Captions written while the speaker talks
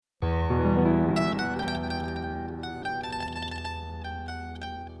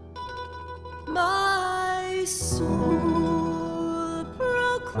soul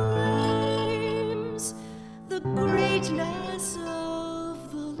proclaims the greatness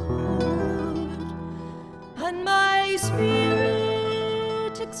of the Lord, and my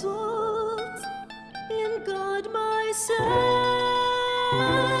spirit exalts in God my Savior,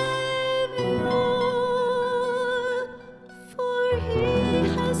 for he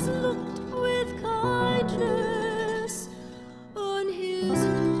has looked with kindness on his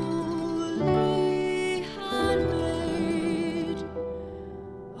lowly handmaid.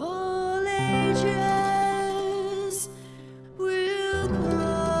 All ages will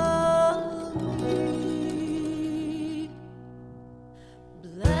call me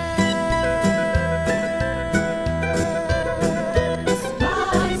blessed.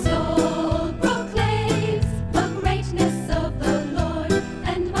 My soul proclaims the greatness of the Lord,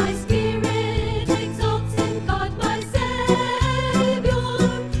 and my spirit exalts in God my Savior,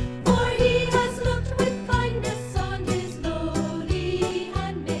 for he has looked with kindness on his lowly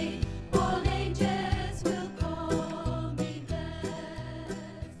handmaid. All ages will call me blessed.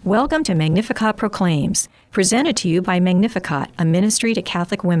 Welcome to Magnificat Proclaims, presented to you by Magnificat, a ministry to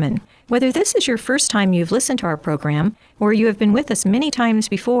Catholic women. Whether this is your first time you've listened to our program, or you have been with us many times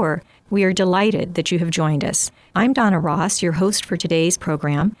before, we are delighted that you have joined us. I'm Donna Ross, your host for today's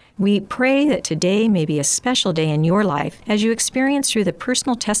program. We pray that today may be a special day in your life as you experience through the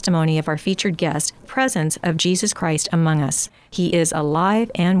personal testimony of our featured guest, the presence of Jesus Christ among us. He is alive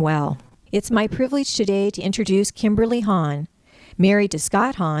and well. It's my privilege today to introduce Kimberly Hahn. Married to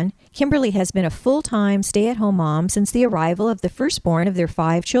Scott Hahn, Kimberly has been a full-time stay-at-home mom since the arrival of the firstborn of their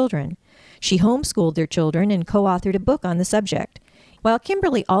 5 children. She homeschooled their children and co-authored a book on the subject. While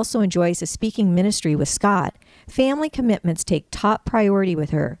Kimberly also enjoys a speaking ministry with Scott, family commitments take top priority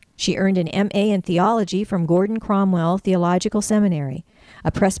with her. She earned an M.A. in theology from Gordon Cromwell Theological Seminary.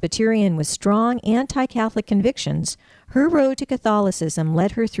 A Presbyterian with strong anti-Catholic convictions, her road to Catholicism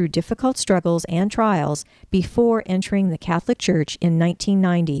led her through difficult struggles and trials before entering the Catholic Church in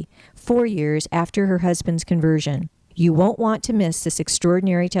 1990, 4 years after her husband's conversion. You won't want to miss this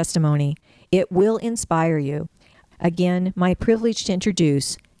extraordinary testimony. It will inspire you. Again, my privilege to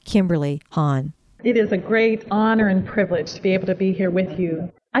introduce Kimberly Hahn. It is a great honor and privilege to be able to be here with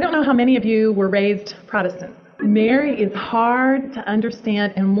you. I don't know how many of you were raised Protestant. Mary is hard to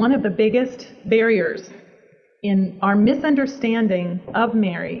understand, and one of the biggest barriers in our misunderstanding of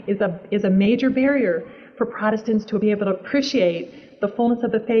Mary is a major barrier for Protestants to be able to appreciate the fullness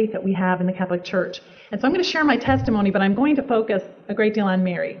of the faith that we have in the Catholic Church. And so I'm going to share my testimony, but I'm going to focus a great deal on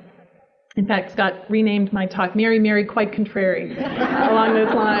Mary. In fact, Scott renamed my talk Mary, Mary, Quite Contrary, along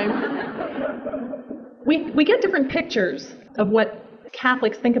those lines. We get different pictures of what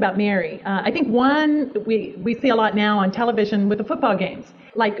Catholics think about Mary. I think one we see a lot now on television with the football games.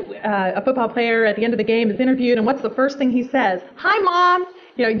 Like a football player at the end of the game is interviewed, and what's the first thing he says? Hi, Mom!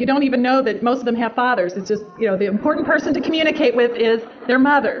 You don't even know that most of them have fathers. It's just, the important person to communicate with is their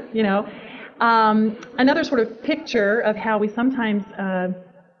mother, Another sort of picture of how we sometimes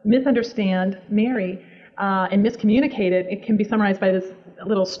misunderstand Mary and miscommunicate it can be summarized by this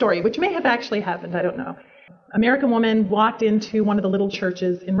little story, which may have actually happened, I don't know. American woman walked into one of the little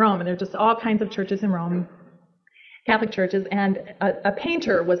churches in Rome, and there are just all kinds of churches in Rome, Catholic churches, and a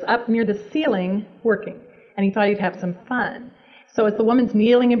painter was up near the ceiling working, and he thought he'd have some fun. So as the woman's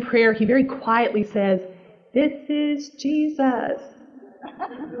kneeling in prayer, he very quietly says, "This is Jesus."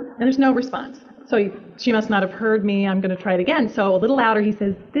 And there's no response. So she must not have heard me. I'm going to try it again. So a little louder, he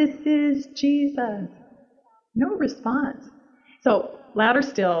says, "This is Jesus." No response. So louder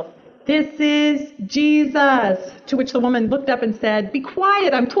still, "This is Jesus." To which the woman looked up and said, "Be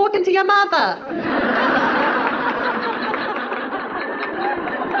quiet, I'm talking to your mother."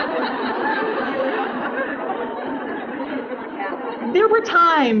 There were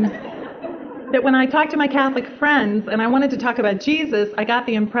times that when I talked to my Catholic friends and I wanted to talk about Jesus, I got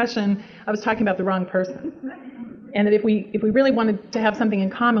the impression I was talking about the wrong person. And that if we really wanted to have something in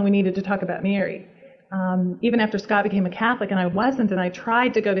common, we needed to talk about Mary. Even after Scott became a Catholic and I wasn't, and I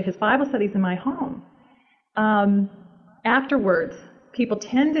tried to go to his Bible studies in my home, afterwards, people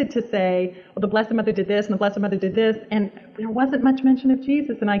tended to say, well, the Blessed Mother did this and the Blessed Mother did this, and there wasn't much mention of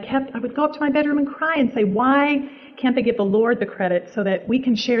Jesus. And I would go up to my bedroom and cry and say, why can't they give the Lord the credit so that we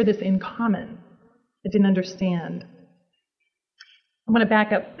can share this in common? I didn't understand. I want to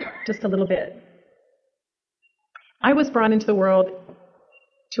back up just a little bit. I was brought into the world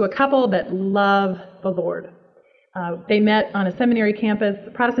to a couple that love the Lord. They met on a seminary campus,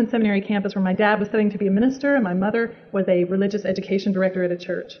 a Protestant seminary campus, where my dad was studying to be a minister and my mother was a religious education director at a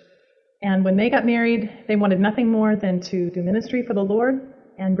church. And when they got married, they wanted nothing more than to do ministry for the Lord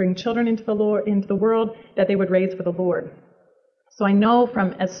and bring children into the world that they would raise for the Lord. So I know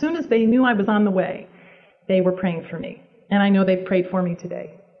from as soon as they knew I was on the way, they were praying for me. And I know they've prayed for me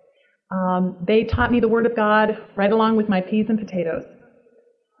today. They taught me the Word of God right along with my peas and potatoes.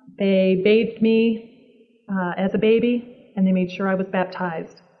 They bathed me as a baby, and they made sure I was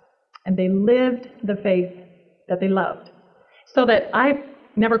baptized. And they lived the faith that they loved. So that I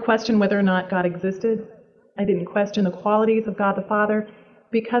never questioned whether or not God existed. I didn't question the qualities of God the Father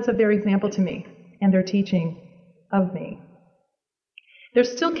because of their example to me and their teaching of me. There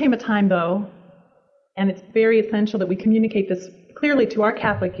still came a time, though, and it's very essential that we communicate this clearly to our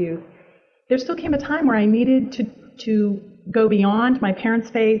Catholic youth, there still came a time where I needed to go beyond my parents'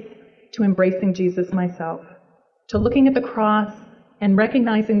 faith to embracing Jesus myself, to looking at the cross and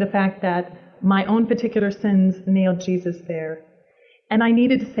recognizing the fact that my own particular sins nailed Jesus there. And I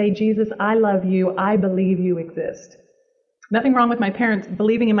needed to say, Jesus, I love you. I believe you exist. Nothing wrong with my parents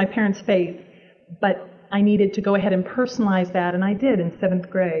believing in my parents' faith, but I needed to go ahead and personalize that, and I did in 7th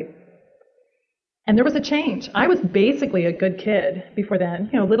grade. And there was a change. I was basically a good kid before then,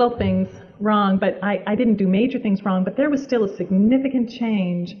 little things wrong, but I didn't do major things wrong, but there was still a significant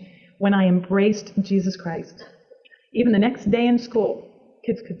change when I embraced Jesus Christ. Even the next day in school,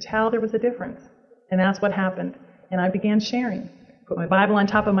 kids could tell there was a difference, and that's what happened. And I began sharing. Put my Bible on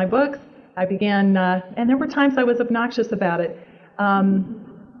top of my books. I began, and there were times I was obnoxious about it.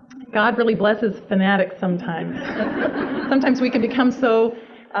 God really blesses fanatics sometimes. Sometimes we can become so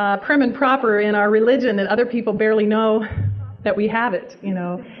prim and proper in our religion that other people barely know that we have it,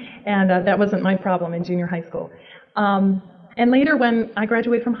 and that wasn't my problem in junior high school. And later when I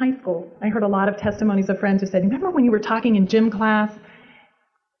graduated from high school, I heard a lot of testimonies of friends who said, remember when you were talking in gym class?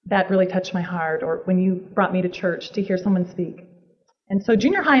 That really touched my heart, or when you brought me to church to hear someone speak. And so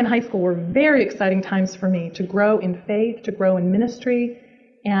junior high and high school were very exciting times for me to grow in faith, to grow in ministry,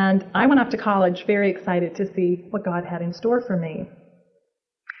 and I went off to college very excited to see what God had in store for me.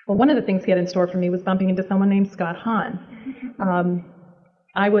 Well, one of the things he had in store for me was bumping into someone named Scott Hahn.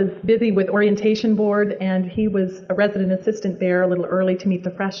 I was busy with orientation board, and he was a resident assistant there a little early to meet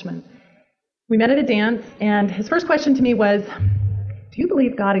the freshmen. We met at a dance, and his first question to me was, do you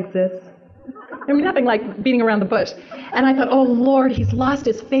believe God exists? I mean, nothing like beating around the bush. And I thought, oh, Lord, he's lost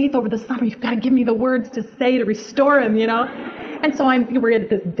his faith over the summer. You've got to give me the words to say to restore him, And so we're at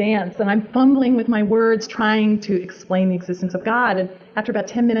this dance, and I'm fumbling with my words, trying to explain the existence of God. And after about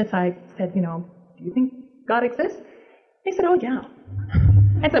 10 minutes, I said, do you think God exists? He said, oh, yeah.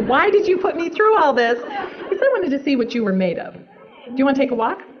 I said, why did you put me through all this? He said, I wanted to see what you were made of. Do you want to take a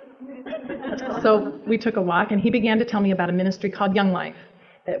walk? So we took a walk, and he began to tell me about a ministry called Young Life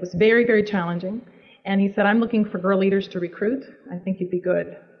that was very, very challenging. And he said, I'm looking for girl leaders to recruit. I think you'd be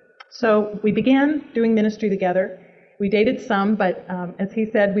good. So we began doing ministry together. We dated some, but as he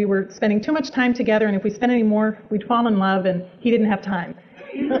said, we were spending too much time together, and if we spent any more, we'd fall in love, and he didn't have time.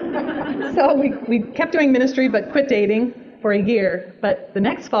 So we kept doing ministry, but quit dating for a year. But the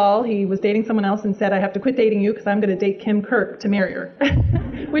next fall, he was dating someone else and said, I have to quit dating you because I'm going to date Kim Kirk to marry her,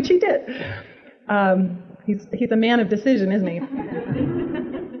 which he did. He's a man of decision, isn't he?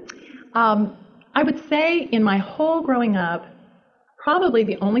 I would say in my whole growing up, probably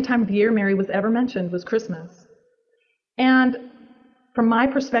the only time of the year Mary was ever mentioned was Christmas. And from my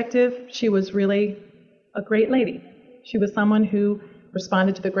perspective, she was really a great lady. She was someone who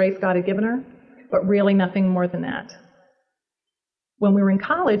responded to the grace God had given her, but really nothing more than that. When we were in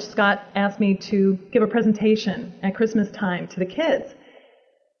college, Scott asked me to give a presentation at Christmas time to the kids,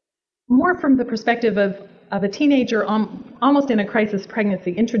 more from the perspective of a teenager almost in a crisis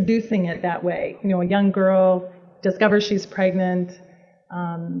pregnancy, introducing it that way. A young girl discovers she's pregnant,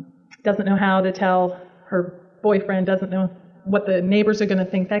 doesn't know how to tell her boyfriend, doesn't know what the neighbors are going to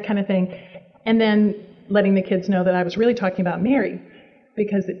think, that kind of thing. And then letting the kids know that I was really talking about Mary,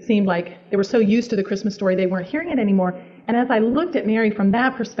 because it seemed like they were so used to the Christmas story they weren't hearing it anymore. And as I looked at Mary from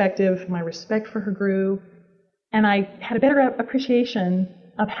that perspective, my respect for her grew, and I had a better appreciation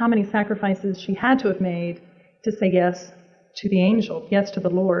of how many sacrifices she had to have made to say yes to the angel, yes to the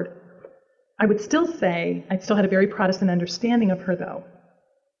Lord. I would still say I still had a very Protestant understanding of her, though.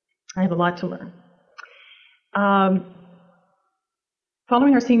 I have a lot to learn.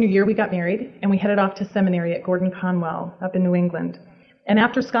 Following our senior year, we got married, and we headed off to seminary at Gordon Conwell up in New England. And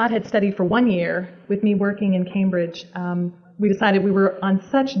after Scott had studied for 1 year, with me working in Cambridge, we decided we were on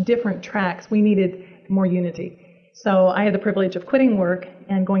such different tracks, we needed more unity. So I had the privilege of quitting work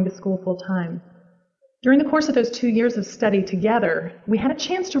and going to school full time. During the course of those 2 years of study together, we had a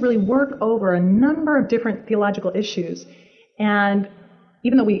chance to really work over a number of different theological issues. And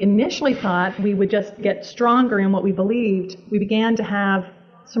even though we initially thought we would just get stronger in what we believed, we began to have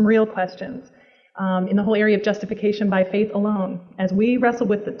some real questions in the whole area of justification by faith alone. As we wrestled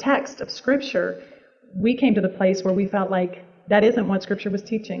with the text of Scripture, we came to the place where we felt like that isn't what Scripture was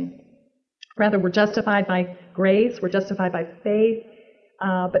teaching. Rather, we're justified by grace, we're justified by faith,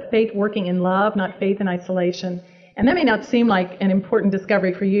 but faith working in love, not faith in isolation. And that may not seem like an important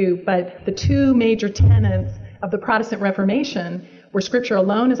discovery for you, but the two major tenets of the Protestant Reformation were Scripture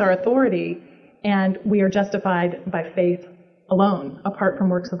alone is our authority, and we are justified by faith alone, apart from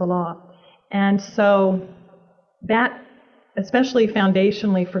works of the law. And so that, especially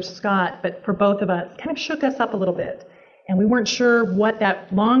foundationally for Scott, but for both of us, kind of shook us up a little bit. And we weren't sure what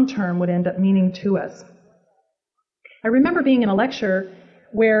that long term would end up meaning to us. I remember being in a lecture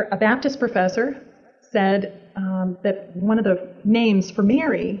where a Baptist professor said that one of the names for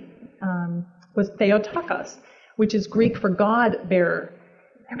Mary was Theotokos, which is Greek for God bearer.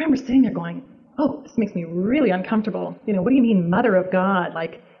 I remember sitting there going, oh, this makes me really uncomfortable. What do you mean mother of God?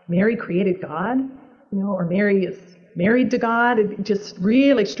 Like Mary created God? Or Mary is married to God? It just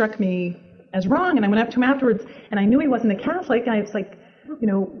really struck me as wrong. And I went up to him afterwards, and I knew he wasn't a Catholic, and I was like,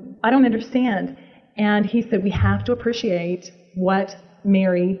 I don't understand. And he said, we have to appreciate what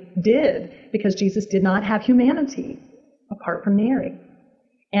Mary did, because Jesus did not have humanity apart from Mary.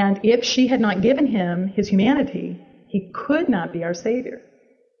 And if she had not given him his humanity, he could not be our Savior.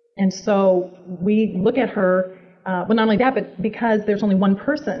 And so we look at her, well, not only that, but because there's only one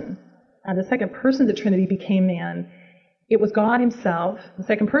person, the second person of the Trinity became man, it was God himself, the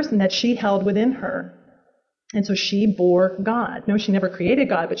second person, that she held within her. And so she bore God. No, she never created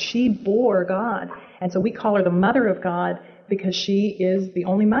God, but she bore God. And so we call her the Mother of God because she is the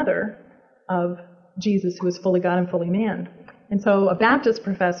only mother of Jesus, who is fully God and fully man. And so a Baptist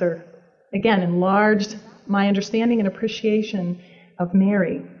professor, again, enlarged my understanding and appreciation of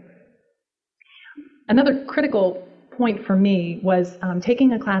Mary. Another critical point for me was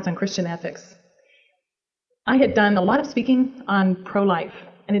taking a class on Christian ethics. I had done a lot of speaking on pro-life,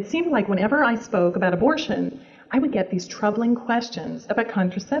 and it seemed like whenever I spoke about abortion, I would get these troubling questions about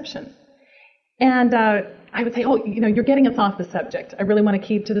contraception. And I would say, oh, you're getting us off the subject. I really want to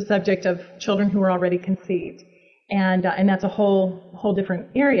keep to the subject of children who are already conceived. And that's a whole different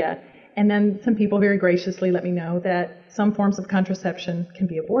area. And then some people very graciously let me know that some forms of contraception can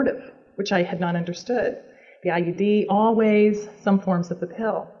be abortive, which I had not understood. The IUD, always, some forms of the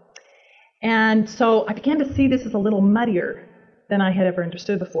pill. And so I began to see this as a little muddier than I had ever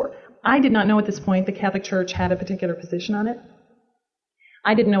understood before. I did not know at this point the Catholic Church had a particular position on it.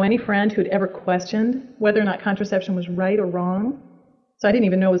 I didn't know any friend who'd ever questioned whether or not contraception was right or wrong. So I didn't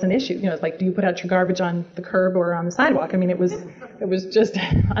even know it was an issue. It's like, do you put out your garbage on the curb or on the sidewalk? I mean, it was just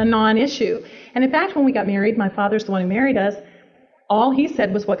a non-issue. And in fact, when we got married, my father's the one who married us, all he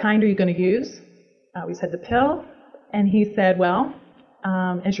said was, what kind are you going to use? We said the pill. And he said, well,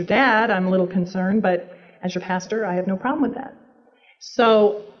 as your dad, I'm a little concerned, but as your pastor, I have no problem with that.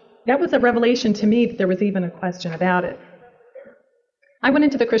 So that was a revelation to me that there was even a question about it. I went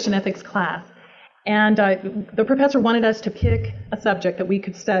into the Christian ethics class, and the professor wanted us to pick a subject that we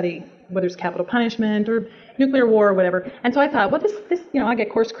could study, whether it's capital punishment or nuclear war or whatever. And so I thought, well, this I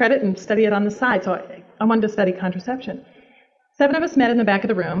get course credit and study it on the side. So I wanted to study contraception. 7 of us met in the back of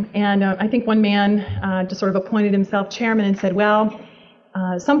the room, and I think one man just sort of appointed himself chairman and said, well,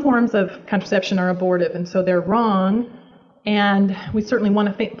 some forms of contraception are abortive, and so they're wrong, and we certainly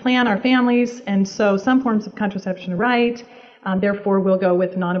want to plan our families, and so some forms of contraception are right, therefore we'll go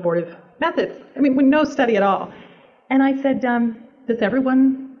with non-abortive methods. I mean, with no study at all. And I said, does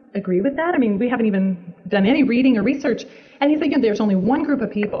everyone agree with that? I mean, we haven't even done any reading or research. And he said, there's only one group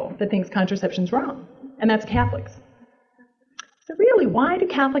of people that thinks contraception's wrong, and that's Catholics. So really, why do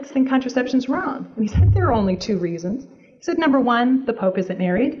Catholics think contraception's wrong? And he said, there are only 2 reasons. He said, number 1, the Pope isn't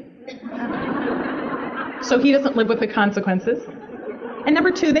married, so he doesn't live with the consequences. And number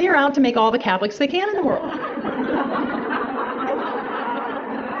 2, they are out to make all the Catholics they can in the world.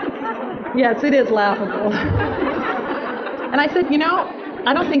 Yes, it is laughable. And I said,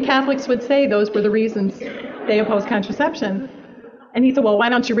 I don't think Catholics would say those were the reasons they oppose contraception. And he said, well, why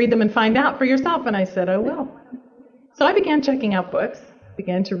don't you read them and find out for yourself? And I said, I will. So I began checking out books,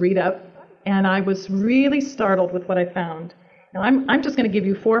 began to read up, and I was really startled with what I found. Now, I'm just going to give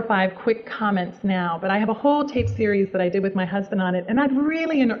you 4 or 5 quick comments now, but I have a whole tape series that I did with my husband on it, and I'd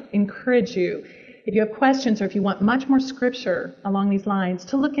really encourage you, if you have questions or if you want much more scripture along these lines,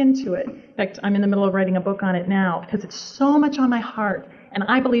 to look into it. In fact, I'm in the middle of writing a book on it now because it's so much on my heart, and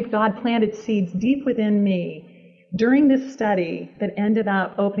I believe God planted seeds deep within me during this study that ended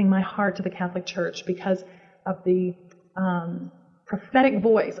up opening my heart to the Catholic Church because of the prophetic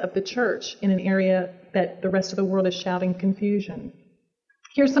voice of the church in an area that the rest of the world is shouting confusion.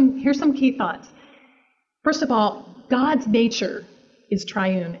 Here's some key thoughts. First of all, God's nature is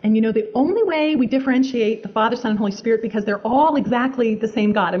triune. And you know, the only way we differentiate the Father, Son, and Holy Spirit, because they're all exactly the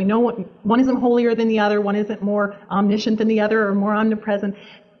same God. I mean, one isn't holier than the other, one isn't more omniscient than the other or more omnipresent.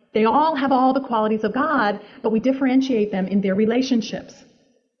 They all have all the qualities of God, but we differentiate them in their relationships.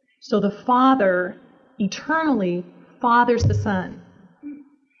 So the Father eternally fathers the Son.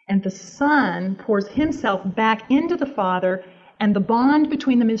 And the Son pours himself back into the Father, and the bond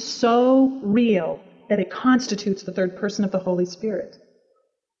between them is so real that it constitutes the third person of the Holy Spirit.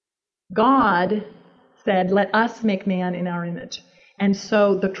 God said, "Let us make man in our image." And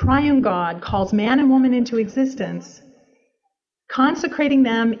so the triune God calls man and woman into existence, consecrating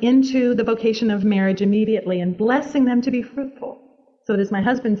them into the vocation of marriage immediately and blessing them to be fruitful. So that, as my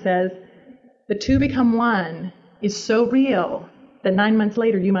husband says, the two become one is so real that 9 months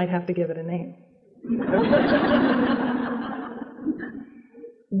later you might have to give it a name.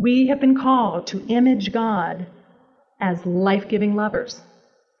 We have been called to image God as life-giving lovers.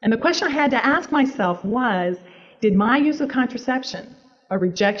 And the question I had to ask myself was, did my use of contraception, a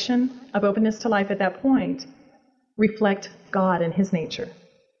rejection of openness to life at that point, reflect God and his nature,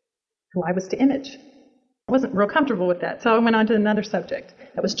 who I was to image? I wasn't real comfortable with that, so I went on to another subject.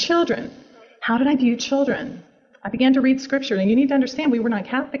 That was children. How did I view children? I began to read Scripture, and you need to understand we were not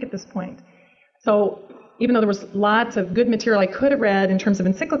Catholic at this point. So even though there was lots of good material I could have read in terms of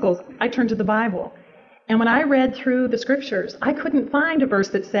encyclicals, I turned to the Bible. And when I read through the Scriptures, I couldn't find a verse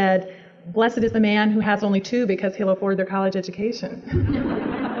that said, "Blessed is the man who has only two because he'll afford their college education."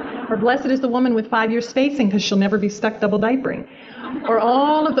 Or "Blessed is the woman with 5 years spacing because she'll never be stuck double diapering." Or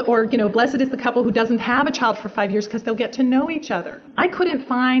 "Blessed is the couple who doesn't have a child for 5 years because they'll get to know each other." I couldn't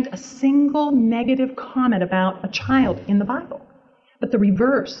find a single negative comment about a child in the Bible. But the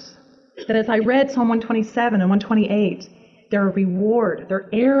reverse, that as I read Psalm 127 and 128, they're a reward. They're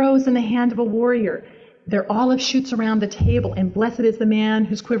arrows in the hand of a warrior. They're olive shoots around the table. And blessed is the man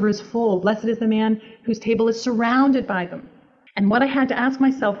whose quiver is full. Blessed is the man whose table is surrounded by them. And what I had to ask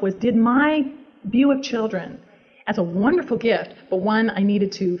myself was, did my view of children as a wonderful gift, but one I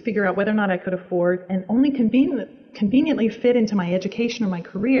needed to figure out whether or not I could afford and only conveniently fit into my education or my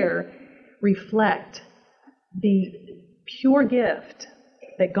career, reflect the pure gift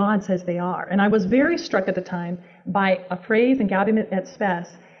that God says they are? And I was very struck at the time by a phrase in Gaudium et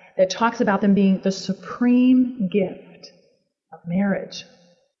Spes that talks about them being the supreme gift of marriage.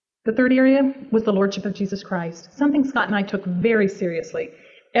 The third area was the Lordship of Jesus Christ, something Scott and I took very seriously.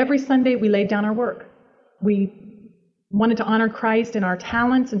 Every Sunday we laid down our work. We wanted to honor Christ in our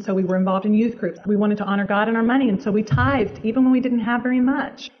talents, and so we were involved in youth groups. We wanted to honor God in our money, and so we tithed, even when we didn't have very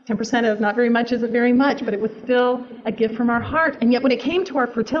much. 10% of not very much isn't very much, but it was still a gift from our heart. And yet when it came to our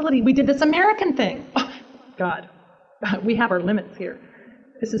fertility, we did this American thing. Oh, God, we have our limits here.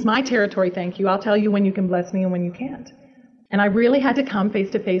 This is my territory, thank you. I'll tell you when you can bless me and when you can't. And I really had to come face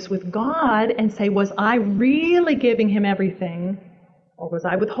to face with God and say, was I really giving him everything, or was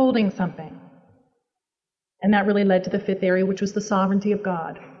I withholding something? And that really led to the fifth area, which was the sovereignty of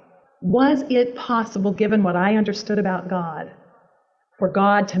God. Was it possible, given what I understood about God, for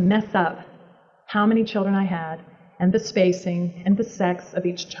God to mess up how many children I had and the spacing and the sex of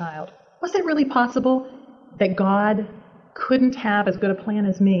each child? Was it really possible that God couldn't have as good a plan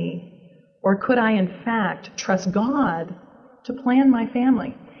as me? Or could I, in fact, trust God to plan my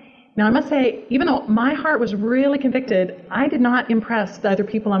family? Now, I must say, even though my heart was really convicted, I did not impress the other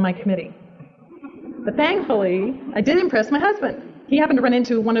people on my committee. But thankfully, I did impress my husband. He happened to run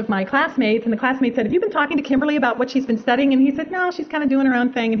into one of my classmates, and the classmate said, "Have you been talking to Kimberly about what she's been studying?" And he said, "No, she's kind of doing her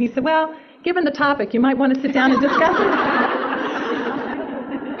own thing." And he said, "Well, given the topic, you might want to sit down and discuss it."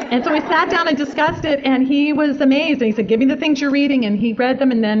 And so we sat down and discussed it, and he was amazed. And he said, "Give me the things you're reading." And he read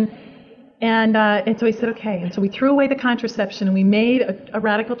them, and so he said, "Okay." And so we threw away the contraception, and we made a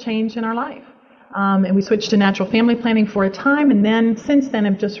radical change in our life. And we switched to natural family planning for a time, and then since then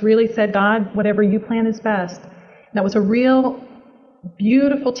have just really said, "God, whatever you plan is best." And that was a real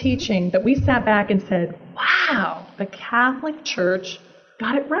beautiful teaching that we sat back and said, wow, the Catholic Church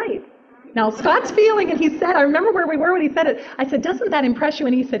got it right. Now, Scott's feeling, and he said, I remember where we were when he said it. I said, "Doesn't that impress you?"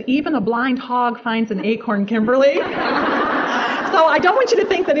 And he said, "Even a blind hog finds an acorn, Kimberly." So I don't want you to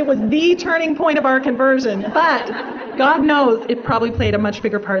think that it was the turning point of our conversion, but God knows it probably played a much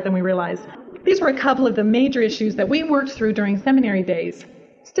bigger part than we realized. These were a couple of the major issues that we worked through during seminary days,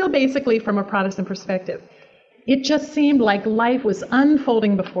 still basically from a Protestant perspective. It just seemed like life was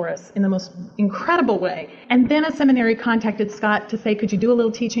unfolding before us in the most incredible way. And then a seminary contacted Scott to say, "Could you do a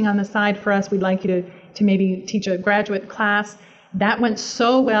little teaching on the side for us? We'd like you to maybe teach a graduate class." That went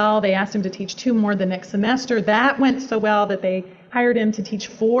so well, they asked him to teach 2 more the next semester. That went so well that they hired him to teach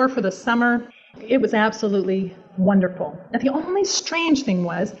 4 for the summer. It was absolutely wonderful. Now, the only strange thing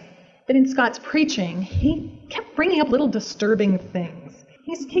was that in Scott's preaching, he kept bringing up little disturbing things.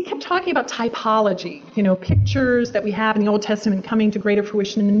 He kept talking about typology, pictures that we have in the Old Testament coming to greater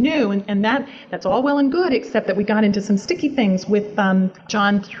fruition in the New, and that's all well and good, except that we got into some sticky things with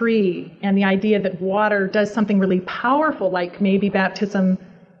John 3 and the idea that water does something really powerful, like maybe baptism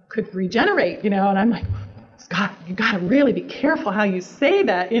could regenerate, and I'm like, Scott, you got to really be careful how you say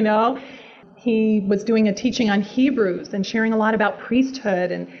that, He was doing a teaching on Hebrews and sharing a lot about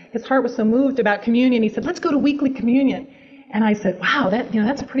priesthood, and his heart was so moved about communion. He said, let's go to weekly communion. And I said, wow,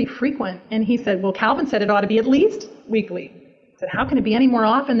 that's pretty frequent. And he said, well, Calvin said it ought to be at least weekly. I said, how can it be any more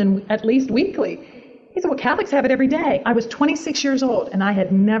often than at least weekly? He said, well, Catholics have it every day. I was 26 years old, and I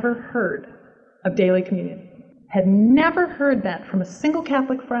had never heard of daily communion. Had never heard that from a single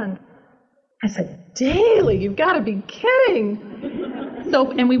Catholic friend. I said, daily? You've got to be kidding.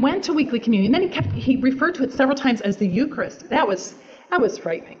 And we went to weekly communion. Then he referred to it several times as the Eucharist. That was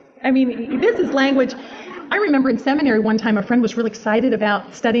frightening. I mean, this is language. I remember in seminary one time a friend was really excited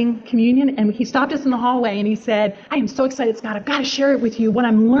about studying communion, and he stopped us in the hallway and he said, I am so excited, Scott, I've got to share it with you, what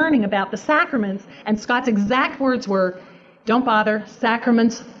I'm learning about the sacraments. And Scott's exact words were, don't bother,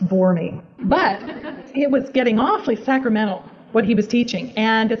 sacraments bore me. But it was getting awfully sacramental, what he was teaching.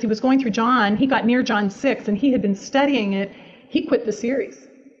 And as he was going through John, he got near John 6, and he had been studying it. He quit the series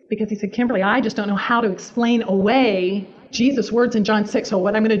because he said, Kimberly, I just don't know how to explain away Jesus' words in John 6, so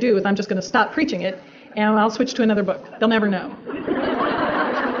what I'm going to do is I'm just going to stop preaching it, and I'll switch to another book. They'll never know.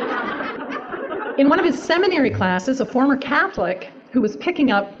 In one of his seminary classes, a former Catholic who was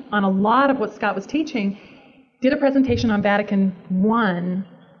picking up on a lot of what Scott was teaching did a presentation on Vatican I,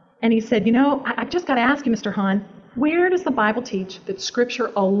 and he said, I've just got to ask you, Mr. Hahn, where does the Bible teach that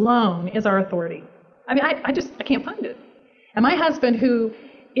Scripture alone is our authority? I mean, I can't find it. And my husband, who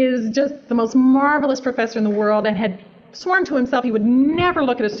is just the most marvelous professor in the world and had sworn to himself he would never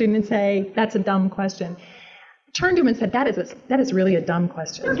look at a student and say, that's a dumb question, turned to him and said, that is really a dumb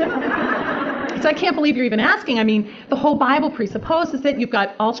question. So I can't believe you're even asking. I mean, the whole Bible presupposes that you've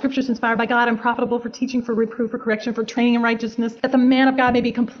got all Scriptures inspired by God and profitable for teaching, for reproof, for correction, for training in righteousness, that the man of God may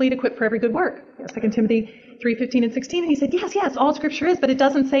be complete, equipped for every good work. 2 Timothy 3:15 and 16. And he said, yes, all Scripture is, but it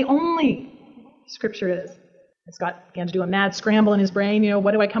doesn't say only Scripture is. And Scott began to do a mad scramble in his brain.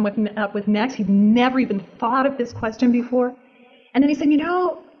 What do I come up with next? He'd never even thought of this question before. And then he said,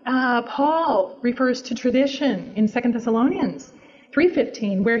 Paul refers to tradition in 2 Thessalonians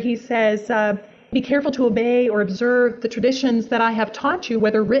 3:15, where he says, be careful to obey or observe the traditions that I have taught you,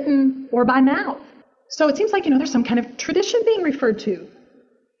 whether written or by mouth. So it seems like, there's some kind of tradition being referred to.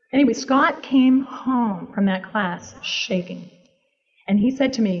 Anyway, Scott came home from that class shaking. And he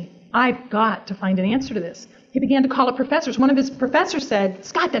said to me, I've got to find an answer to this. He began to call up professors. One of his professors said,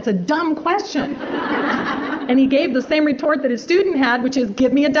 Scott, that's a dumb question. And he gave the same retort that his student had, which is,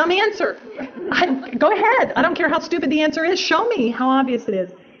 give me a dumb answer. Go ahead. I don't care how stupid the answer is. Show me how obvious it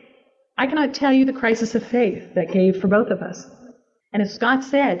is. I cannot tell you the crisis of faith that gave for both of us. And as Scott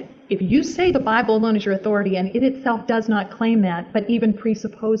said, if you say the Bible alone is your authority, and it itself does not claim that, but even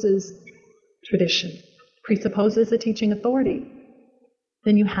presupposes tradition, presupposes a teaching authority,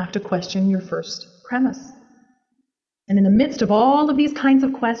 then you have to question your first premise. And in the midst of all of these kinds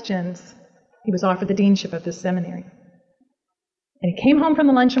of questions, he was offered the deanship of this seminary. And he came home from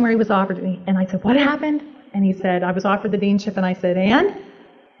the luncheon where he was offered me, and I said, what happened? And he said, I was offered the deanship, and I said, and?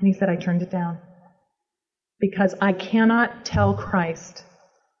 And he said, I turned it down. Because I cannot tell Christ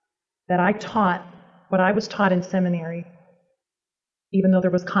that I taught what I was taught in seminary, even though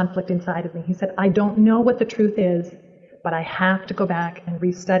there was conflict inside of me. He said, I don't know what the truth is, but I have to go back and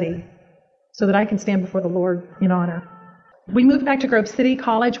restudy so that I can stand before the Lord in honor. We moved back to Grove City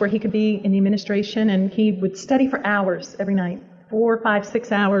College, where he could be in the administration, and he would study for hours every night, 4, 5,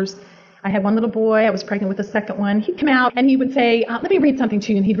 6 hours. I had one little boy. I was pregnant with the second one. He'd come out and he would say, let me read something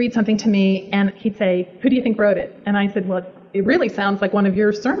to you. And he'd read something to me, and he'd say, who do you think wrote it? And I said, well, it really sounds like one of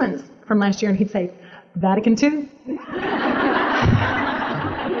your sermons from last year. And he'd say, Vatican II.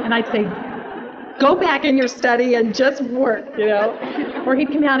 And I'd say, go back in your study and just work, Or he'd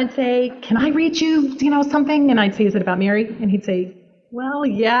come out and say, can I read you, something? And I'd say, is it about Mary? And he'd say, well,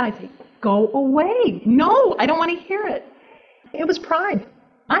 yeah. I'd say, go away. No, I don't want to hear it. It was pride.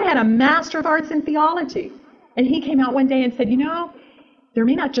 I had a Master of Arts in theology. And he came out one day and said, there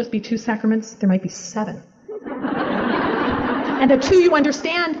may not just be 2 sacraments, there might be 7. And the 2 you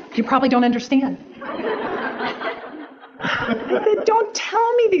understand, you probably don't understand. I said, don't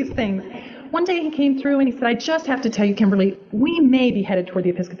tell me these things. One day he came through and he said, I just have to tell you, Kimberly, we may be headed toward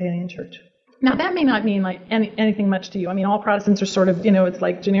the Episcopalian Church. Now, that may not mean like anything much to you. I mean, all Protestants are sort of, it's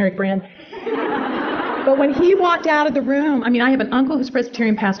like generic brand. But when he walked out of the room, I mean, I have an uncle who's a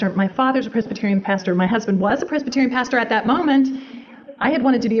Presbyterian pastor. My father's a Presbyterian pastor. My husband was a Presbyterian pastor at that moment. I had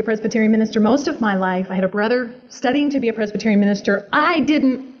wanted to be a Presbyterian minister most of my life. I had a brother studying to be a Presbyterian minister. I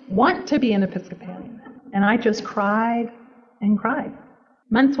didn't want to be an Episcopalian. And I just cried and cried.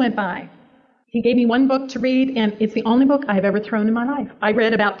 Months went by. He gave me one book to read, and it's the only book I've ever thrown in my life. I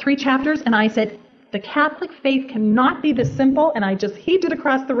read about 3 chapters, and I said, the Catholic faith cannot be this simple, and I just heaved it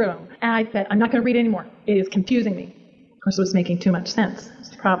across the room. And I said, I'm not going to read it anymore. It is confusing me. Of course, it was making too much sense. That's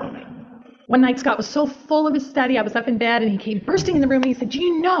the problem. One night, Scott was so full of his study, I was up in bed, and he came bursting in the room, and he said, do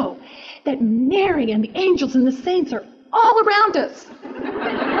you know that Mary and the angels and the saints are all around us?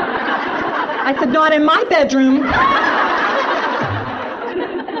 I said, not in my bedroom.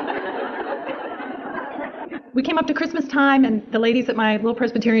 We came up to Christmas time, and the ladies at my little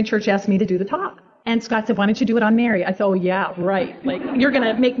Presbyterian church asked me to do the talk. And Scott said, why don't you do it on Mary? I said, oh, yeah, right. Like, you're going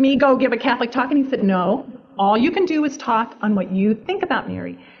to make me go give a Catholic talk? And he said, no, all you can do is talk on what you think about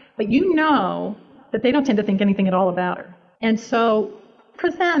Mary. But you know that they don't tend to think anything at all about her. And so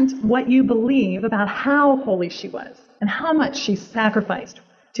present what you believe about how holy she was and how much she sacrificed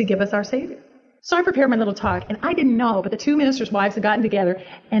to give us our Savior. So I prepared my little talk, and I didn't know, but the 2 ministers' wives had gotten together,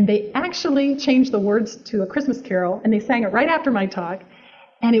 and they actually changed the words to A Christmas Carol, and they sang it right after my talk.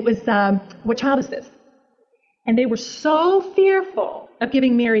 And it was, What Child Is This? And they were so fearful of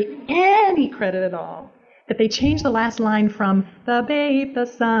giving Mary any credit at all that they changed the last line from the babe, the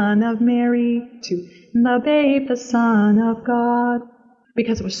son of Mary, to the babe, the son of God,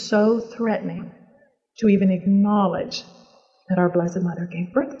 because it was so threatening to even acknowledge that our Blessed Mother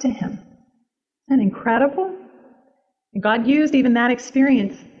gave birth to him. Isn't that incredible? And God used even that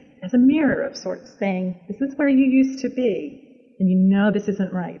experience as a mirror of sorts, saying, this is where you used to be. And you know this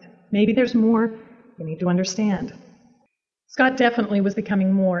isn't right. Maybe there's more you need to understand. Scott definitely was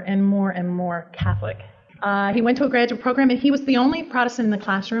becoming more and more and more Catholic. He went to a graduate program, and he was the only Protestant in the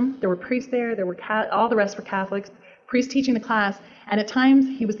classroom. There were priests there. All the rest were Catholics, priests teaching the class. And at times,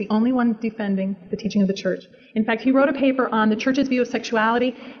 he was the only one defending the teaching of the church. In fact, he wrote a paper on the church's view of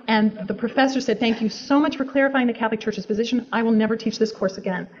sexuality, and the professor said, thank you so much for clarifying the Catholic Church's position. I will never teach this course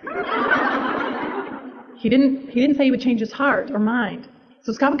again. He didn't say he would change his heart or mind.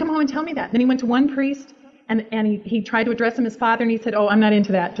 So Scott would come home and tell me that. Then he went to one priest, and he tried to address him as father, and he said, oh, I'm not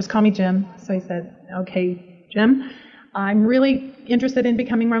into that. Just call me Jim. So he said, okay, Jim, I'm really interested in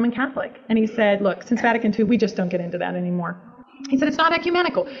becoming Roman Catholic. And he said, look, since Vatican II, we just don't get into that anymore. He said, it's not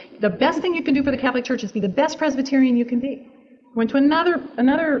ecumenical. The best thing you can do for the Catholic Church is be the best Presbyterian you can be. Went to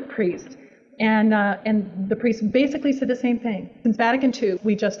another priest, and the priest basically said the same thing. Since Vatican II,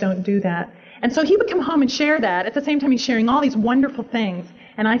 we just don't do that. And so he would come home and share that. At the same time, he's sharing all these wonderful things.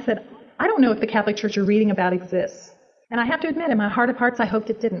 And I said, I don't know if the Catholic Church you're reading about exists. And I have to admit, in my heart of hearts, I hoped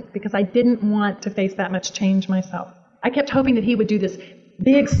it didn't, because I didn't want to face that much change myself. I kept hoping that he would do this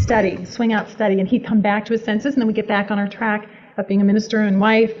big study, swing out study, and he'd come back to his senses, and then we'd get back on our track of being a minister and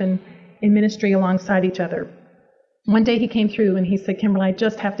wife and in ministry alongside each other. One day he came through and he said, Kimberly, I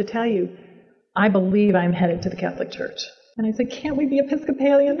just have to tell you, I believe I'm headed to the Catholic Church. And I said, can't we be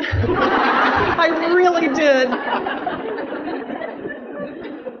Episcopalian? I really did.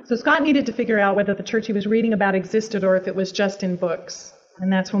 So Scott needed to figure out whether the church he was reading about existed or if it was just in books. And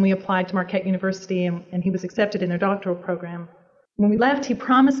that's when we applied to Marquette University, and he was accepted in their doctoral program. When we left, he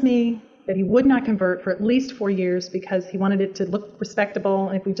promised me that he would not convert for at least 4 years because he wanted it to look respectable.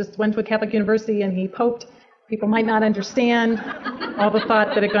 And if we just went to a Catholic university and he poped, people might not understand all the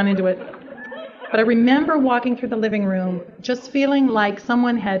thought that had gone into it. But I remember walking through the living room just feeling like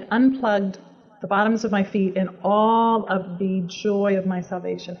someone had unplugged the bottoms of my feet and all of the joy of my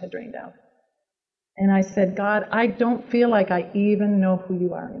salvation had drained out. And I said, God, I don't feel like I even know who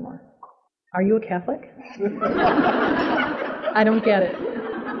you are anymore. Are you a Catholic? I don't get it.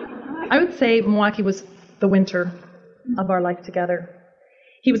 I would say Milwaukee was the winter of our life together.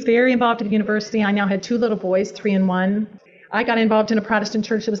 He was very involved at the university. I now had 2 little boys, 3 and 1. I got involved in a Protestant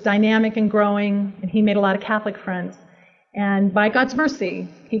church that was dynamic and growing, and he made a lot of Catholic friends. And by God's mercy,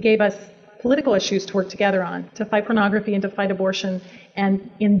 he gave us political issues to work together on, to fight pornography and to fight abortion.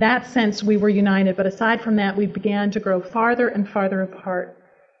 And in that sense, we were united. But aside from that, we began to grow farther and farther apart.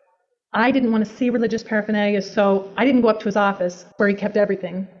 I didn't want to see religious paraphernalia, so I didn't go up to his office where he kept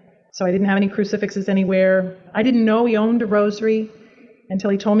everything. So I didn't have any crucifixes anywhere. I didn't know he owned a rosary until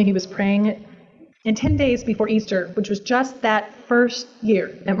he told me he was praying it. And 10 days before Easter, which was just that first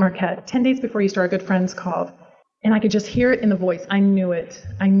year at Marquette, 10 days before Easter, our good friends called. And I could just hear it in the voice. I knew it.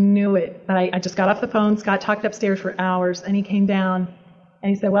 But I just got off the phone. Scott talked upstairs for hours, and he came down, And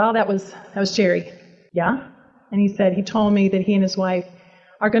he said, well, that was Jerry. Yeah? And he said, he told me that he and his wife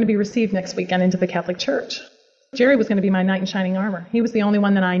are going to be received next weekend into the Catholic Church. Jerry was going to be my knight in shining armor. He was the only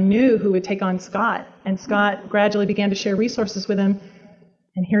one that I knew who would take on Scott. And Scott gradually began to share resources with him.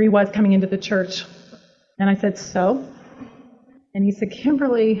 And here he was coming into the church. And I said, so? And he said,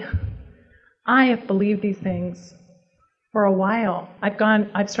 Kimberly, I have believed these things for a while.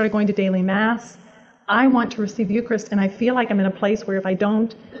 I've started going to daily Mass. I want to receive the Eucharist, and I feel like I'm in a place where if I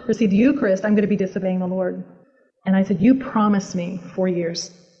don't receive the Eucharist, I'm going to be disobeying the Lord. And I said, you promised me 4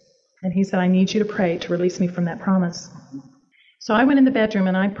 years. And he said, I need you to pray to release me from that promise. So I went in the bedroom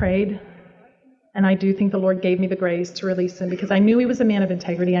and I prayed, and I do think the Lord gave me the grace to release him because I knew he was a man of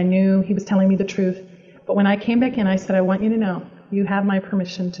integrity. I knew he was telling me the truth. But when I came back in, I said, I want you to know, you have my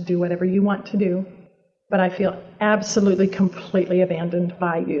permission to do whatever you want to do, but I feel absolutely, completely abandoned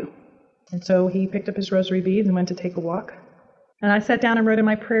by you. And so he picked up his rosary beads and went to take a walk. And I sat down and wrote in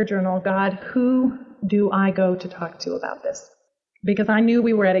my prayer journal, God, who do I go to talk to about this? Because I knew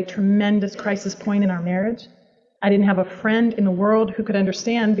we were at a tremendous crisis point in our marriage. I didn't have a friend in the world who could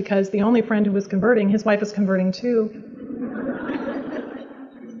understand because the only friend who was converting, his wife was converting too.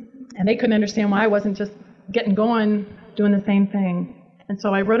 And they couldn't understand why I wasn't just getting going, doing the same thing. And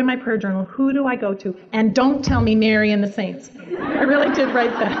so I wrote in my prayer journal, who do I go to? And don't tell me Mary and the saints. I really did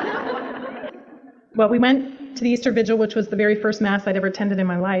write that. Well, we went to the Easter Vigil, which was the very first Mass I'd ever attended in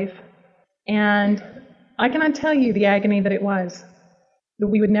my life. And I cannot tell you the agony that it was, that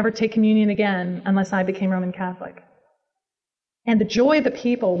we would never take communion again unless I became Roman Catholic. And the joy of the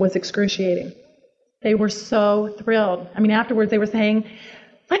people was excruciating. They were so thrilled. I mean, afterwards they were saying,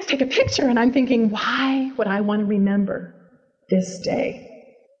 let's take a picture. And I'm thinking, why would I want to remember this day?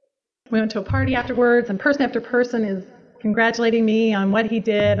 We went to a party afterwards, and person after person is congratulating me on what he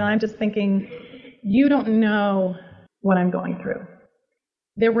did. And I'm just thinking, you don't know what I'm going through.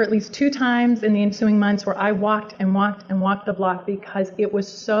 There were at least 2 times in the ensuing months where I walked and walked and walked the block because it was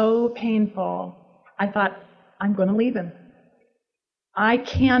so painful. I thought, I'm going to leave him. I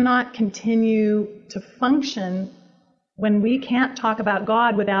cannot continue to function when we can't talk about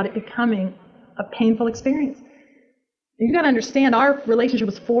God without it becoming a painful experience. You've got to understand, our relationship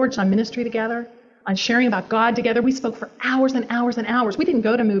was forged on ministry together, on sharing about God together. We spoke for hours and hours and hours. We didn't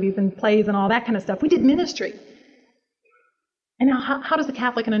go to movies and plays and all that kind of stuff. We did ministry. And now, how does a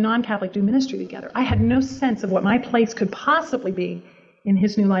Catholic and a non-Catholic do ministry together? I had no sense of what my place could possibly be in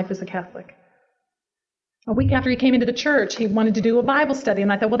his new life as a Catholic. A week after he came into the church, he wanted to do a Bible study.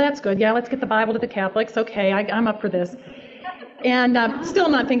 And I thought, well, that's good. Yeah, let's get the Bible to the Catholics. Okay, I'm up for this. And still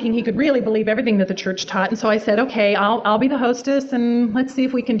not thinking he could really believe everything that the church taught. And so I said, okay, I'll be the hostess, and let's see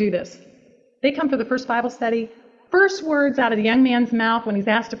if we can do this. They come for the first Bible study. First words out of the young man's mouth when he's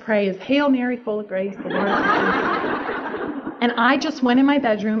asked to pray is, Hail Mary, full of grace, the Lord is with you. And I just went in my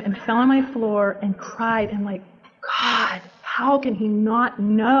bedroom and fell on my floor and cried and like, God, how can he not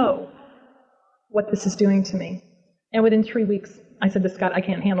know what this is doing to me? And within 3 weeks, I said to Scott, I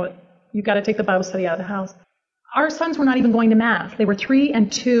can't handle it. You've got to take the Bible study out of the house. Our sons were not even going to Mass. They were 3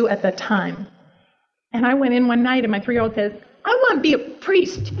 and 2 at that time. And I went in one night and my 3-year-old says, I want to be a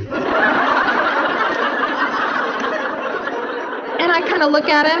priest. And I kind of look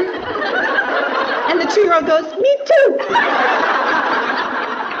at him. And the 2-year-old goes, me too.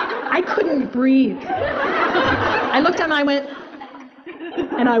 I couldn't breathe. I looked down and I went,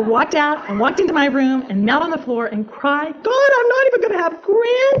 and I walked out and walked into my room and knelt on the floor and cried, God, I'm not even going to have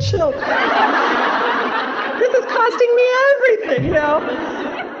grandchildren. This is costing me everything, you know.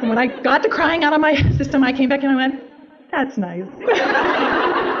 And when I got to crying out of my system, I came back and I went, that's nice.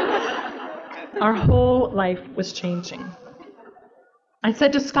 Our whole life was changing. I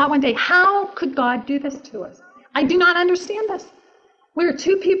said to Scott one day, how could God do this to us? I do not understand this. We're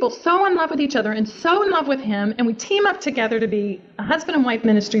 2 people so in love with each other and so in love with him, and we team up together to be a husband and wife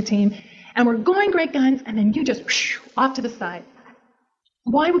ministry team, and we're going great guns, and then you just off to the side.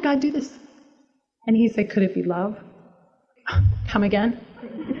 Why would God do this? And he said, could it be love? Come again?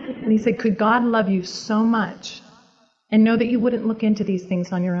 And he said, could God love you so much and know that you wouldn't look into these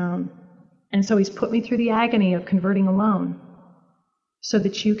things on your own? And so he's put me through the agony of converting alone, so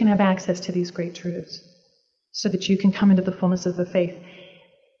that you can have access to these great truths, so that you can come into the fullness of the faith.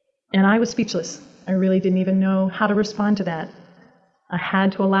 And I was speechless. I really didn't even know how to respond to that. I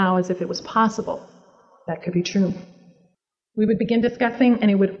had to allow, as if it was possible, that could be true. We would begin discussing, and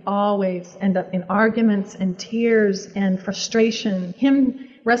it would always end up in arguments and tears and frustration, him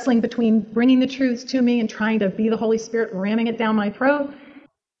wrestling between bringing the truths to me and trying to be the Holy Spirit ramming it down my throat.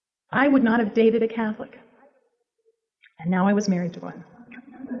 I would not have dated a Catholic. And now I was married to one.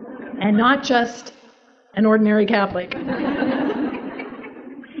 And not just an ordinary Catholic.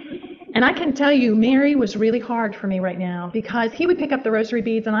 And I can tell you, Mary was really hard for me right now because he would pick up the rosary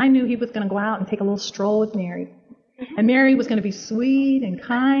beads and I knew he was going to go out and take a little stroll with Mary. And Mary was going to be sweet and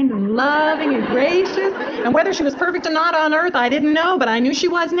kind and loving and gracious. And whether she was perfect or not on earth, I didn't know, but I knew she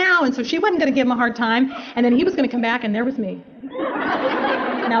was now. And so she wasn't going to give him a hard time. And then he was going to come back and there was me.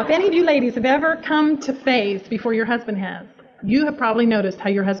 Now, if any of you ladies have ever come to faith before your husband has, you have probably noticed how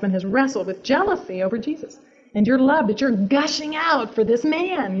your husband has wrestled with jealousy over Jesus. And your love that you're gushing out for this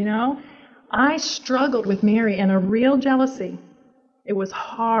man, you know. I struggled with Mary in a real jealousy. It was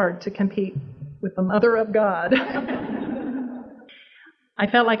hard to compete with the Mother of God. I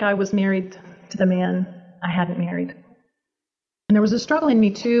felt like I was married to the man I hadn't married. And there was a struggle in me,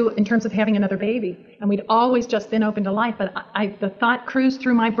 too, in terms of having another baby. And we'd always just been open to life, but the thought cruised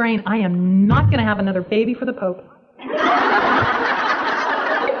through my brain, I am not going to have another baby for the Pope.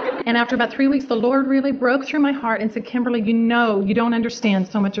 And after about 3 weeks, the Lord really broke through my heart and said, Kimberly, you know you don't understand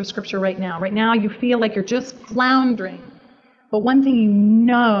so much of Scripture right now. Right now you feel like you're just floundering. But one thing you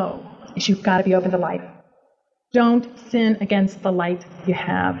know is you've got to be open to life. Don't sin against the light you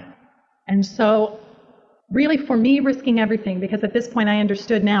have. And so really for me, risking everything, because at this point I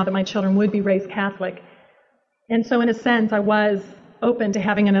understood now that my children would be raised Catholic. And so in a sense, I was open to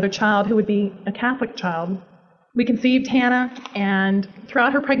having another child who would be a Catholic child. We conceived Hannah, and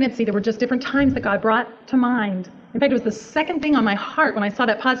throughout her pregnancy, there were just different times that God brought to mind. In fact, it was the second thing on my heart when I saw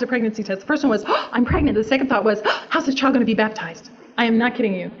that positive pregnancy test. The first one was, I'm pregnant. The second thought was, how's this child going to be baptized? I am not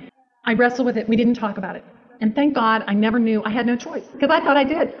kidding you. I wrestled with it. We didn't talk about it. And thank God I never knew I had no choice, because I thought I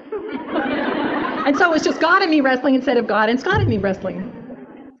did. And so it was just God and me wrestling instead of God and Scott and me wrestling.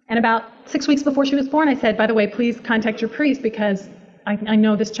 And about 6 weeks before she was born, I said, by the way, please contact your priest, because I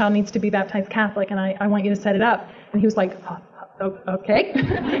know this child needs to be baptized Catholic, and I want you to set it up. And he was like, okay,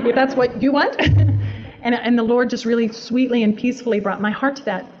 if that's what you want. And the Lord just really sweetly and peacefully brought my heart to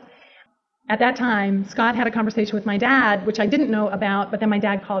that. At that time, Scott had a conversation with my dad, which I didn't know about, but then my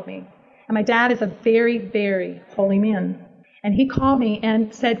dad called me. And my dad is a very, very holy man. And he called me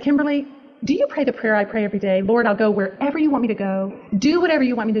and said, Kimberly, do you pray the prayer I pray every day? Lord, I'll go wherever you want me to go, do whatever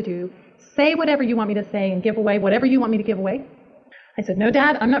you want me to do, say whatever you want me to say, and give away whatever you want me to give away. I said, no,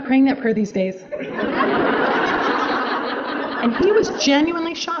 Dad, I'm not praying that prayer these days. And he was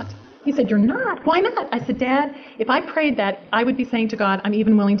genuinely shocked. He said, you're not? Why not? I said, Dad, if I prayed that, I would be saying to God, I'm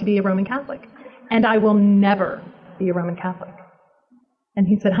even willing to be a Roman Catholic. And I will never be a Roman Catholic. And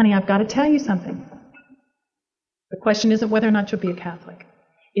he said, honey, I've got to tell you something. The question isn't whether or not you'll be a Catholic.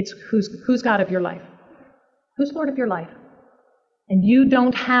 It's who's God of your life? Who's Lord of your life? And you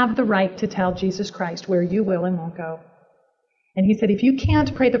don't have the right to tell Jesus Christ where you will and won't go. And he said, if you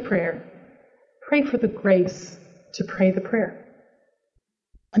can't pray the prayer, pray for the grace to pray the prayer.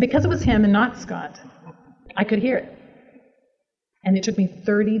 And because it was him and not Scott, I could hear it. And it took me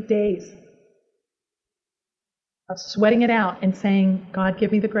 30 days of sweating it out and saying, God,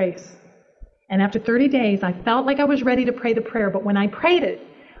 give me the grace. And after 30 days, I felt like I was ready to pray the prayer. But when I prayed it,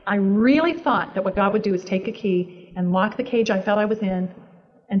 I really thought that what God would do is take a key and lock the cage I felt I was in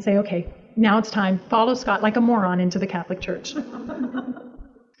and say, okay, now it's time. Follow Scott like a moron into the Catholic Church.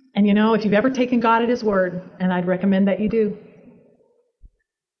 And you know, if you've ever taken God at his word, and I'd recommend that you do,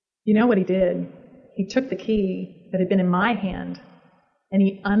 you know what he did? He took the key that had been in my hand and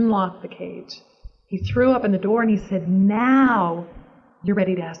he unlocked the cage. He threw open the door and he said, now you're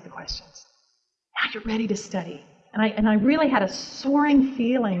ready to ask the questions. Now you're ready to study. And I really had a soaring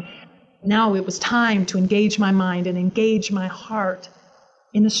feeling. Now it was time to engage my mind and engage my heart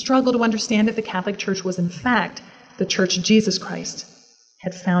in the struggle to understand that the Catholic Church was in fact the Church Jesus Christ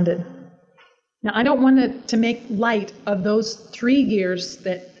had founded. Now, I don't want to make light of those 3 years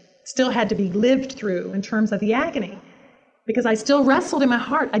that still had to be lived through in terms of the agony, because I still wrestled in my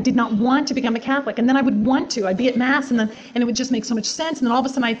heart. I did not want to become a Catholic, and then I would want to. I'd be at Mass, and it would just make so much sense, and then all of a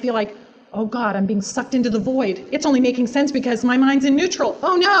sudden I'd feel like, oh God, I'm being sucked into the void. It's only making sense because my mind's in neutral.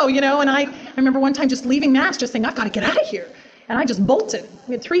 Oh no, and I remember one time just leaving Mass, just saying, I've got to get out of here. And I just bolted.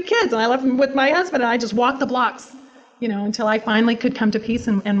 We had 3 kids, and I left them with my husband, and I just walked the blocks, until I finally could come to peace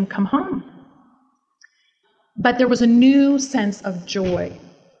and come home. But there was a new sense of joy.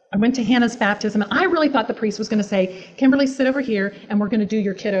 I went to Hannah's baptism, and I really thought the priest was going to say, Kimberly, sit over here, and we're going to do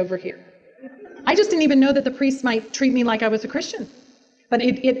your kid over here. I just didn't even know that the priest might treat me like I was a Christian. But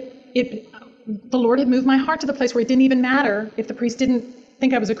the Lord had moved my heart to the place where it didn't even matter if the priest didn't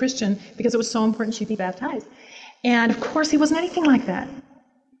think I was a Christian, because it was so important she'd be baptized. And of course, he wasn't anything like that.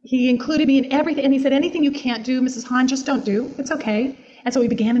 He included me in everything, and he said, anything you can't do, Mrs. Hahn, just don't do. It's okay. And so we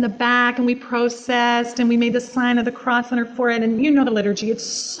began in the back, and we processed, and we made the sign of the cross on her forehead, and you know the liturgy. It's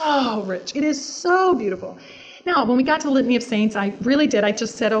so rich. It is so beautiful. Now, when we got to the Litany of Saints, I really did. I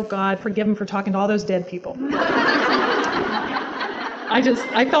just said, oh, God, forgive him for talking to all those dead people.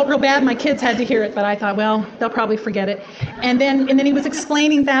 I felt real bad. My kids had to hear it, but I thought, well, they'll probably forget it. And then he was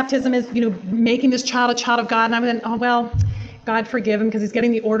explaining baptism as, making this child a child of God. And I went, oh, well, God forgive him because he's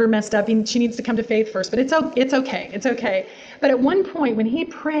getting the order messed up. She needs to come to faith first. But it's okay. It's okay. But at one point, when he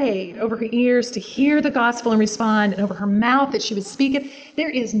prayed over her ears to hear the gospel and respond, and over her mouth that she would speak it, there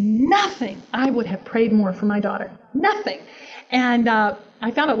is nothing I would have prayed more for my daughter. Nothing. And I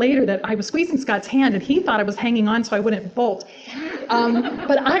found out later that I was squeezing Scott's hand, and he thought I was hanging on so I wouldn't bolt.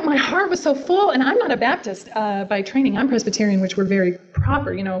 But my heart was so full, and I'm not a Baptist by training. I'm Presbyterian, which we're very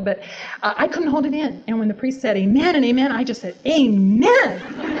proper, but I couldn't hold it in. And when the priest said amen and amen, I just said, amen.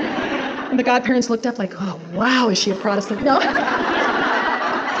 And the godparents looked up like, oh, wow, is she a Protestant? No.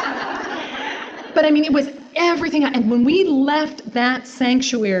 But it was everything. And when we left that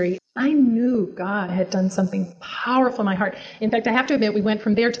sanctuary, I knew God had done something powerful in my heart. In fact, I have to admit, we went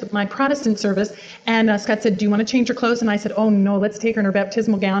from there to my Protestant service, and Scott said, do you want to change your clothes? And I said, oh, no, let's take her in her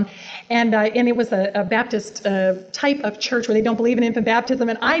baptismal gown. And it was a Baptist type of church where they don't believe in infant baptism.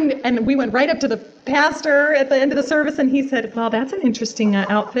 And we went right up to the pastor at the end of the service, and he said, well, that's an interesting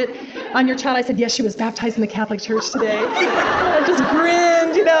outfit on your child. I said, yes, she was baptized in the Catholic Church today. I just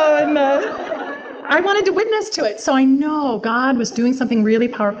grinned, and I wanted to witness to it. So I know God was doing something really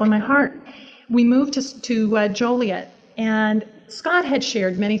powerful in my heart. We moved to Joliet, and Scott had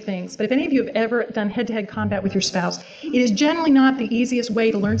shared many things, but if any of you have ever done head-to-head combat with your spouse, it is generally not the easiest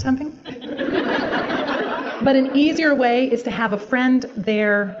way to learn something. But an easier way is to have a friend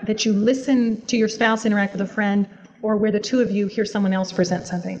there that you listen to your spouse interact with a friend, or where the two of you hear someone else present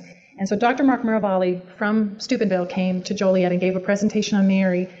something. And so Dr. Mark Miravalli from Steubenville came to Joliet and gave a presentation on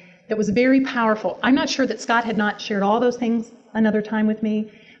Mary that was very powerful. I'm not sure that Scott had not shared all those things another time with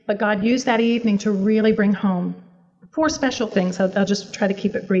me, but God used that evening to really bring home 4 special things. I'll just try to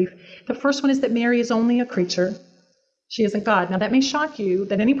keep it brief. The first one is that Mary is only a creature. She isn't God. Now, that may shock you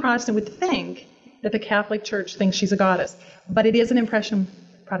that any Protestant would think that the Catholic Church thinks she's a goddess, but it is an impression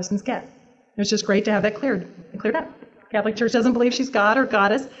Protestants get. It's just great to have that cleared up. Catholic Church doesn't believe she's God or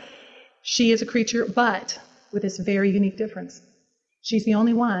goddess. She is a creature, but with this very unique difference. She's the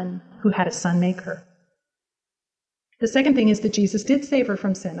only one who had a son make her. The second thing is that Jesus did save her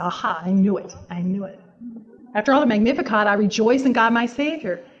from sin. Aha, I knew it. After all the Magnificat, I rejoice in God my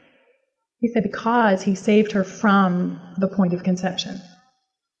Savior. He said because he saved her from the point of conception.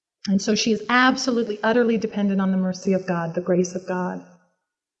 And so she is absolutely, utterly dependent on the mercy of God, the grace of God.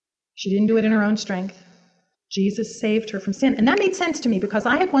 She didn't do it in her own strength. Jesus saved her from sin. And that made sense to me because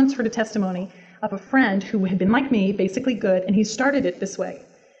I had once heard a testimony of a friend who had been like me, basically good, and he started it this way.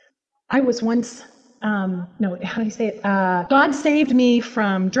 I was once, how do you say it? God saved me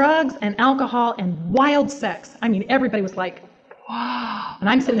from drugs and alcohol and wild sex. Everybody was like, wow. And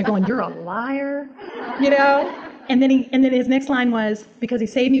I'm sitting there going, you're a liar, And then his next line was, because he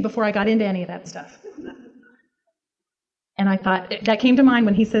saved me before I got into any of that stuff. And I thought, that came to mind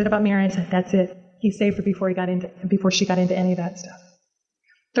when he said it about Mary. I said, that's it. He saved her before she got into any of that stuff.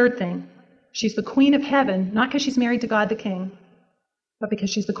 Third thing, she's the Queen of Heaven, not because she's married to God the King, but because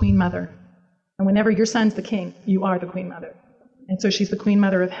she's the Queen Mother. And whenever your son's the king, you are the Queen Mother. And so she's the Queen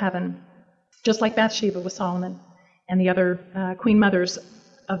Mother of Heaven, just like Bathsheba with Solomon and the other Queen Mothers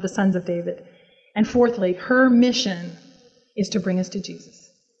of the sons of David. And fourthly, her mission is to bring us to Jesus.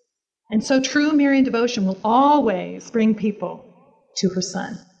 And so true Marian devotion will always bring people to her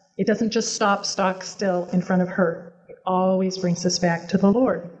son. It doesn't just stop stock still in front of her. It always brings us back to the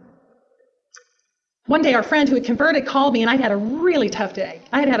Lord. One day, our friend who had converted called me, and I'd had a really tough day.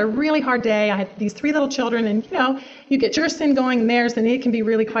 I had a really hard day. I had these 3 little children, and you get your sin going and theirs, and it can be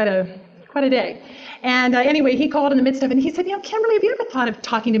really quite a day. And anyway, he called in the midst of it, and he said, Kimberly, have you ever thought of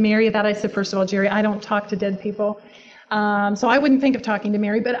talking to Mary about it? I said, first of all, Jerry, I don't talk to dead people, so I wouldn't think of talking to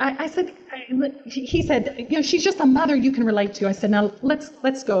Mary. But he said, she's just a mother you can relate to. I said, now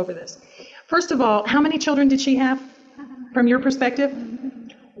let's go over this. First of all, how many children did she have, from your perspective?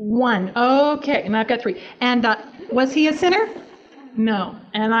 1. Okay, and I've got 3. And was he a sinner? No.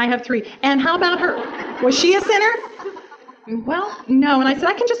 And I have 3. And how about her? Was she a sinner? Well, no. And I said,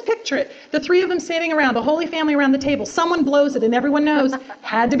 I can just picture it. The 3 of them sitting around, the Holy Family around the table. Someone blows it, and everyone knows,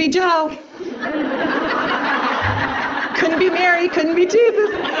 had to be Joe. Couldn't be Mary, couldn't be Jesus.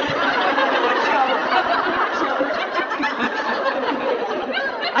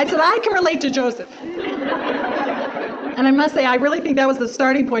 I said, I can relate to Joseph. And I must say, I really think that was the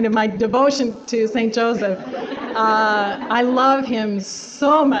starting point of my devotion to St. Joseph. I love him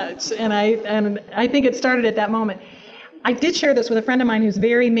so much, and I think it started at that moment. I did share this with a friend of mine who's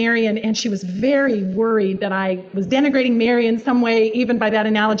very Marian, and she was very worried that I was denigrating Mary in some way, even by that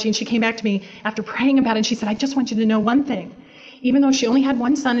analogy. And she came back to me after praying about it, and she said, I just want you to know one thing. Even though she only had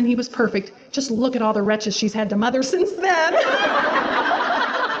one son and he was perfect, just look at all the wretches she's had to mother since then.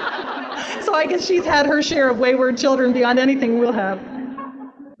 So I guess she's had her share of wayward children beyond anything we'll have.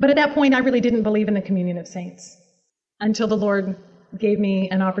 But at that point, I really didn't believe in the communion of saints until the Lord gave me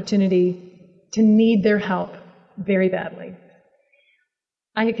an opportunity to need their help very badly.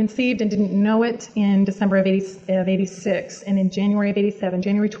 I had conceived and didn't know it in December of 86, and in January of 87,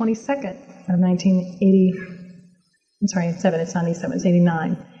 January 22nd of 1980, I'm sorry, it's 7, it's not 87, it's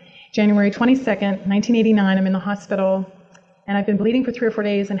 89. January 22nd, 1989, I'm in the hospital, and I've been bleeding for 3 or 4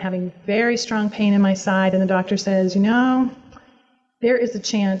 days and having very strong pain in my side, and the doctor says, you know, there is a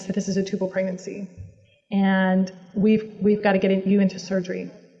chance that this is a tubal pregnancy, and we've got to get you into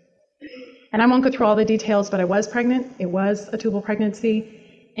surgery. And I won't go through all the details, but I was pregnant. It was a tubal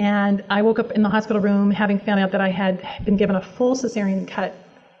pregnancy, and I woke up in the hospital room having found out that I had been given a full cesarean cut.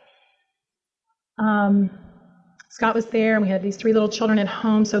 Scott was there, and we had these 3 little children at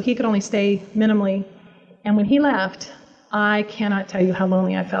home, so he could only stay minimally. And when he left, I cannot tell you how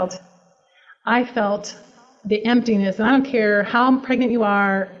lonely I felt. I felt the emptiness, and I don't care how pregnant you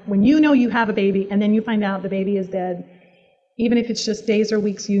are, when you know you have a baby and then you find out the baby is dead, even if it's just days or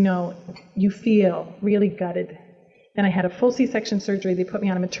weeks, you know, you feel really gutted. Then I had a full C-section surgery. They put me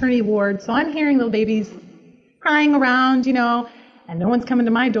on a maternity ward, so I'm hearing little babies crying around, you know, and no one's coming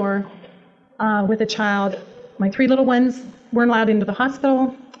to my door with a child. My 3 little ones weren't allowed into the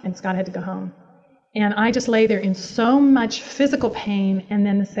hospital, and Scott had to go home. And I just lay there in so much physical pain and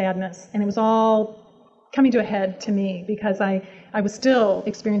then the sadness. And it was all coming to a head to me because I was still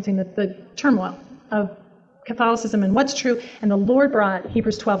experiencing the turmoil of Catholicism and what's true. And the Lord brought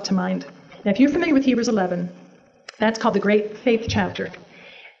Hebrews 12 to mind. Now, if you're familiar with Hebrews 11, that's called the Great Faith chapter.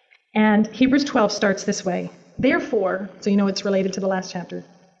 And Hebrews 12 starts this way. Therefore, so you know it's related to the last chapter,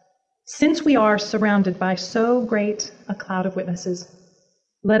 since we are surrounded by so great a cloud of witnesses,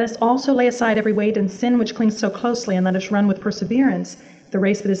 let us also lay aside every weight and sin which clings so closely, and let us run with perseverance the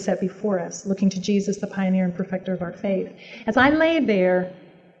race that is set before us, looking to Jesus, the pioneer and perfecter of our faith. As I lay there,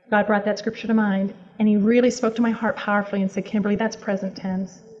 God brought that scripture to mind, and he really spoke to my heart powerfully and said, Kimberly, that's present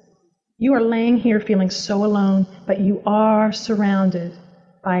tense. You are laying here feeling so alone, but you are surrounded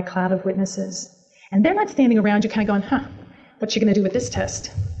by a cloud of witnesses. And they're not standing around you kind of going, what's she going to do with this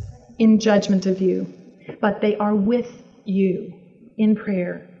test? In judgment of you. But they are with you in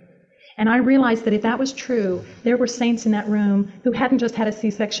prayer. And I realized that if that was true, there were saints in that room who hadn't just had a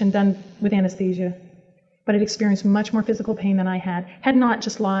C-section done with anesthesia, but had experienced much more physical pain than I had not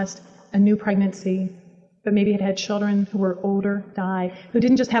just lost a new pregnancy, but maybe had children who were older, die, who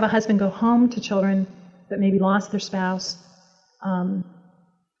didn't just have a husband go home to children, but maybe lost their spouse,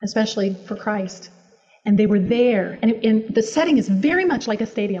 especially for Christ. And they were there. And the setting is very much like a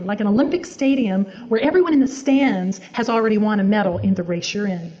stadium, like an Olympic stadium where everyone in the stands has already won a medal in the race you're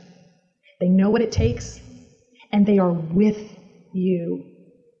in. They know what it takes, and they are with you.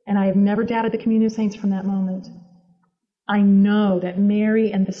 And I have never doubted the communion of saints from that moment. I know that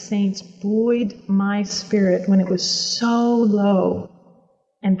Mary and the saints buoyed my spirit when it was so low,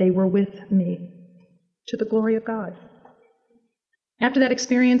 and they were with me to the glory of God. After that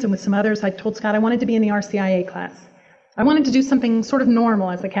experience and with some others, I told Scott I wanted to be in the RCIA class. I wanted to do something sort of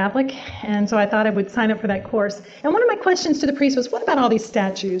normal as a Catholic, and so I thought I would sign up for that course. And one of my questions to the priest was, what about all these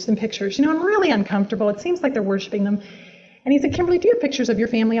statues and pictures? You know, I'm really uncomfortable. It seems like they're worshiping them. And he said, Kimberly, do you have pictures of your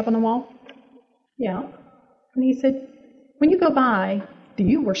family up on the wall? Yeah. And he said, when you go by, do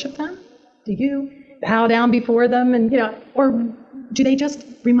you worship them? Do you bow down before them? And, you know, or do they just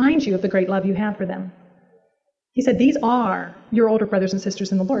remind you of the great love you have for them? He said, these are your older brothers and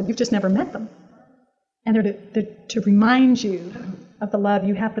sisters in the Lord. You've just never met them. And they're to remind you of the love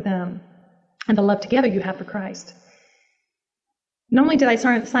you have for them and the love together you have for Christ. Not only did I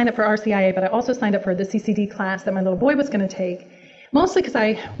sign up for RCIA, but I also signed up for the CCD class that my little boy was going to take, mostly because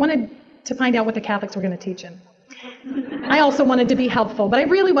I wanted to find out what the Catholics were going to teach him. I also wanted to be helpful, but I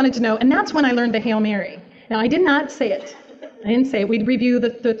really wanted to know, and that's when I learned the Hail Mary. Now, I did not say it. I didn't say it. We'd review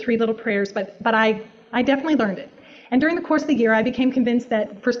the 3 little prayers, but I definitely learned it. And during the course of the year, I became convinced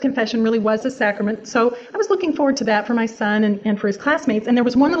that First Confession really was a sacrament. So I was looking forward to that for my son and for his classmates. And there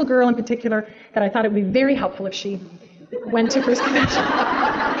was one little girl in particular that I thought it would be very helpful if she went to First Confession.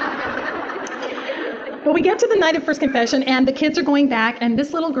 But we get to the night of First Confession, and the kids are going back, and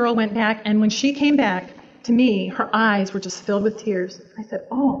this little girl went back, and when she came back to me, her eyes were just filled with tears. I said,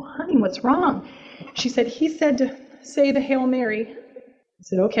 oh, honey, what's wrong? She said, he said to say the Hail Mary. I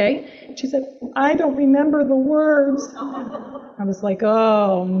said, okay. She said, I don't remember the words. I was like,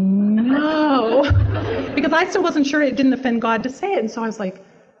 oh, no. Because I still wasn't sure it didn't offend God to say it. And so I was like,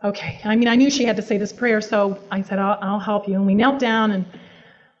 okay. I mean, I knew she had to say this prayer, so I said, I'll help you. And we knelt down, and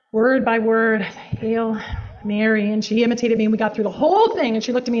word by word, Hail Mary. And she imitated me, and we got through the whole thing. And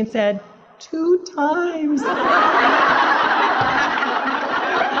she looked at me and said, 2 times.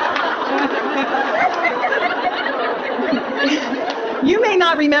 You may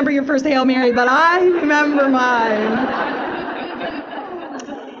not remember your first Hail Mary, but I remember mine.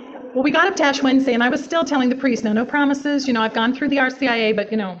 Well, we got up to Ash Wednesday, and I was still telling the priest, no promises. I've gone through the RCIA,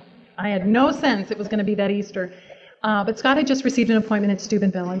 but, I had no sense it was going to be that Easter. But Scott had just received an appointment at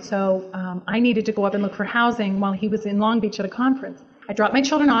Steubenville, and so I needed to go up and look for housing while he was in Long Beach at a conference. I dropped my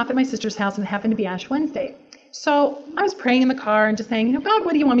children off at my sister's house, and it happened to be Ash Wednesday. So I was praying in the car and just saying, God,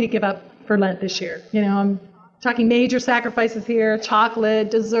 what do you want me to give up for Lent this year? I'm talking major sacrifices here,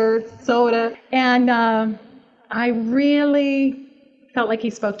 chocolate, dessert, soda. And I really felt like he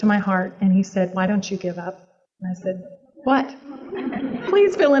spoke to my heart, and he said, why don't you give up? And I said, what?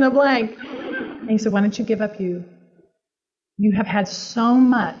 Please fill in a blank. And he said, why don't you give up you? You have had so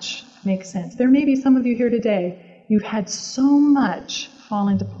much make sense. There may be some of you here today, you've had so much fall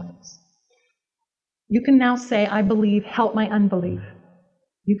into place. You can now say, I believe, help my unbelief.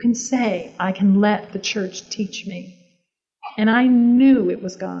 You can say, I can let the church teach me. And I knew it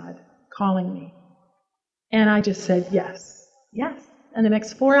was God calling me. And I just said, yes, yes. And the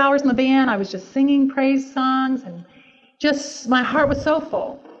next 4 hours in the van, I was just singing praise songs, and just my heart was so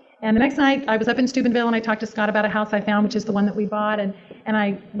full. And the next night, I was up in Steubenville, and I talked to Scott about a house I found, which is the one that we bought, and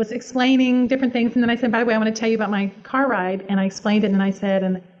I was explaining different things, and then I said, by the way, I want to tell you about my car ride, and I explained it, and I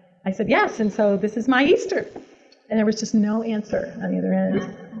said, yes, and so this is my Easter. And there was just no answer on the other end.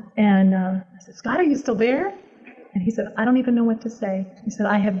 And I said, Scott, are you still there? And he said, I don't even know what to say. He said,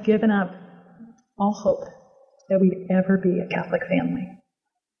 I have given up all hope that we'd ever be a Catholic family.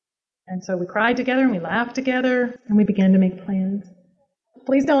 And so we cried together, and we laughed together, and we began to make plans.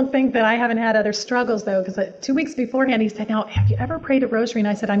 Please don't think that I haven't had other struggles, though, because 2 weeks beforehand, he said, now, have you ever prayed a rosary? And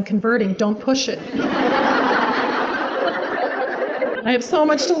I said, I'm converting. Don't push it. I have so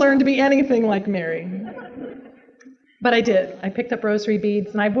much to learn to be anything like Mary. But I did. I picked up rosary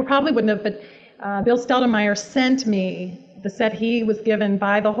beads, and I probably wouldn't have, but Bill Steltemeyer sent me the set he was given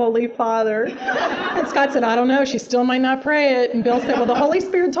by the Holy Father. And Scott said, I don't know, she still might not pray it. And Bill said, well, the Holy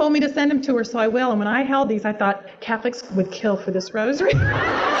Spirit told me to send him to her, so I will. And when I held these, I thought, Catholics would kill for this rosary.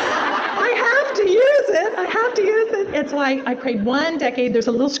 I have to use it. I have to use it. And so I prayed 1 decade. There's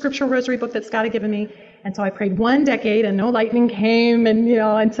a little scriptural rosary book that Scott had given me. And so I prayed 1 decade, and no lightning came, and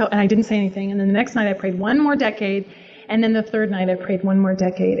I didn't say anything. And then the next night I prayed 1 more decade. And then the third night I prayed 1 more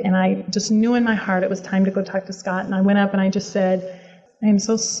decade, and I just knew in my heart it was time to go talk to Scott. And I went up and I just said, I am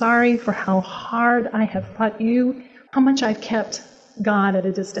so sorry for how hard I have fought you, how much I've kept God at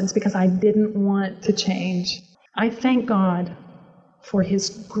a distance because I didn't want to change. I thank God for his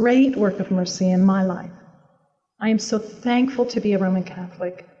great work of mercy in my life. I am so thankful to be a Roman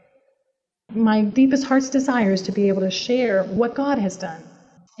Catholic. My deepest heart's desire is to be able to share what God has done.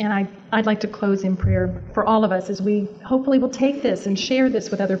 And I'd like to close in prayer for all of us as we hopefully will take this and share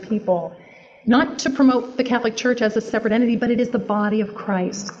this with other people. Not to promote the Catholic Church as a separate entity, but it is the body of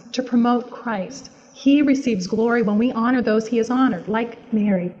Christ, to promote Christ. He receives glory when we honor those he has honored, like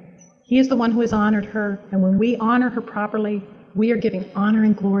Mary. He is the one who has honored her, and when we honor her properly, we are giving honor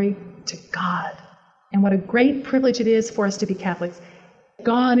and glory to God. And what a great privilege it is for us to be Catholics.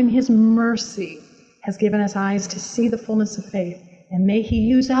 God, in his mercy, has given us eyes to see the fullness of faith. And may he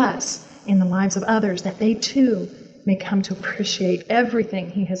use us in the lives of others, that they too may come to appreciate everything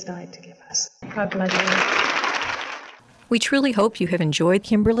he has died to give us. God bless you. We truly hope you have enjoyed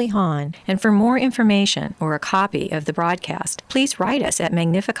Kimberly Hahn, and for more information or a copy of the broadcast, please write us at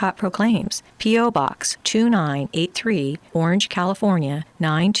Magnificat Proclaims, P.O. Box 2983, Orange, California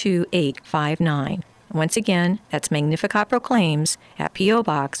 92859. Once again, that's Magnificat Proclaims at P.O.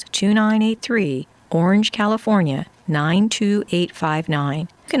 Box 2983, Orange, California 92859. You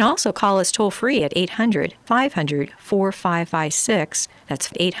can also call us toll-free at 800-500-4556. That's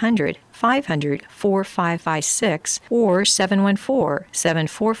 800-500-4556 or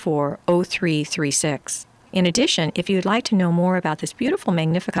 714-744-0336. In addition, if you'd like to know more about this beautiful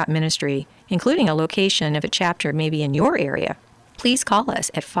Magnificat ministry, including a location of a chapter maybe in your area, please call us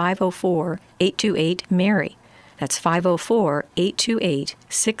at 504-828-MARY. That's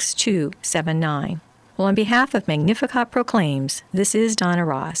 504-828-6279. Well, on behalf of Magnificat Proclaims, this is Donna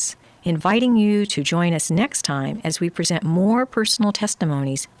Ross. inviting you to join us next time as we present more personal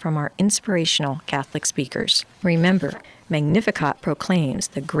testimonies from our inspirational Catholic speakers. Remember, Magnificat proclaims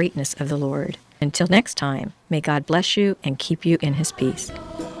the greatness of the Lord. Until next time, may God bless you and keep you in his peace.